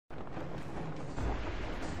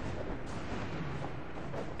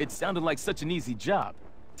It sounded like such an easy job.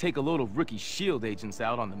 Take a load of rookie SHIELD agents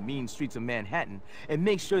out on the mean streets of Manhattan and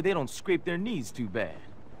make sure they don't scrape their knees too bad.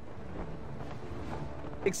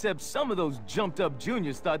 Except some of those jumped-up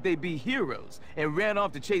juniors thought they'd be heroes and ran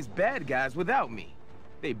off to chase bad guys without me.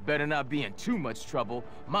 They better not be in too much trouble.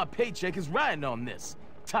 My paycheck is riding on this.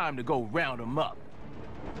 Time to go round them up.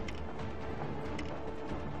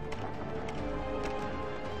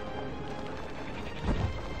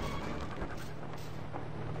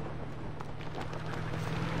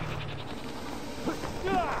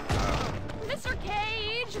 Mr.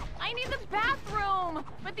 Cage! I need the bathroom!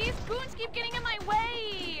 But these goons keep getting in my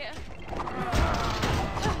way!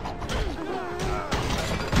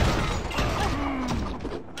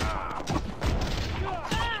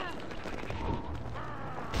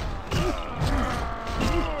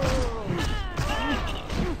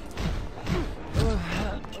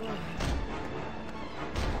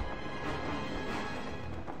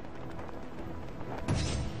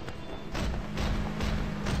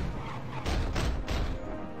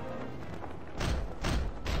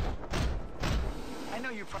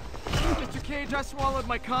 Mr. Cage, I swallowed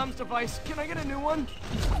my comms device. Can I get a new one?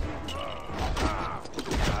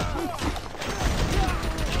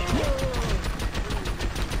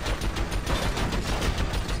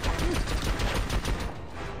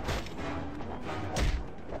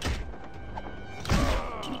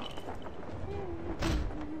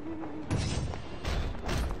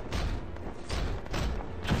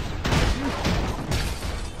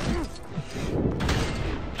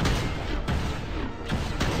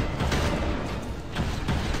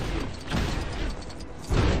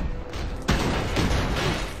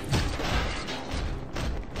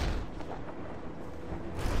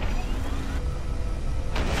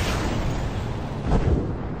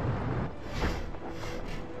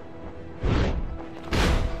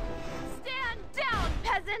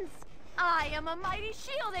 I am a mighty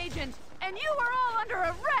SHIELD agent, and you are all under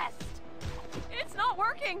arrest! It's not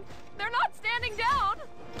working! They're not standing down!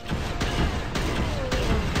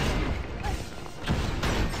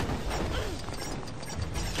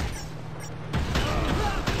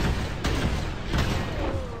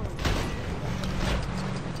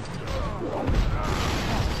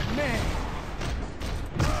 Man!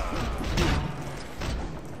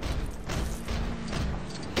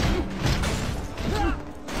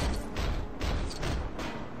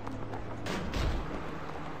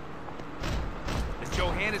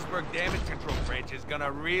 Johannesburg damage control branch is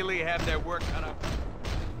gonna really have their work cut out.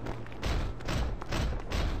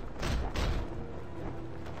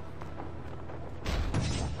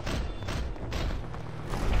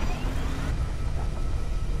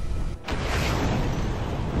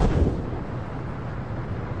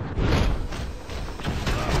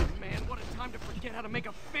 Man, what a time to forget how to make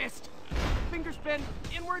a fist! Fingers bend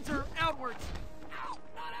inwards or outwards? Ow,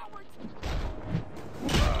 not outwards!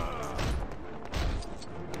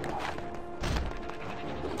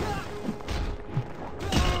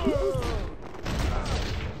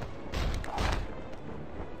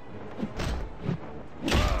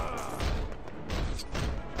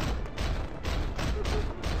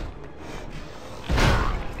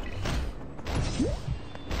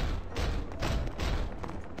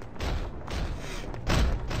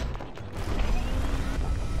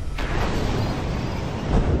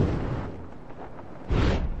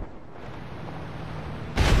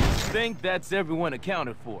 I think that's everyone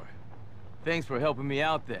accounted for. Thanks for helping me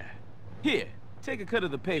out there. Here, take a cut of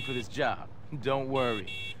the pay for this job. Don't worry,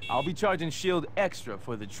 I'll be charging SHIELD extra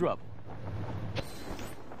for the trouble.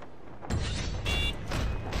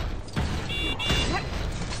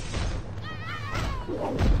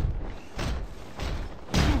 Ah!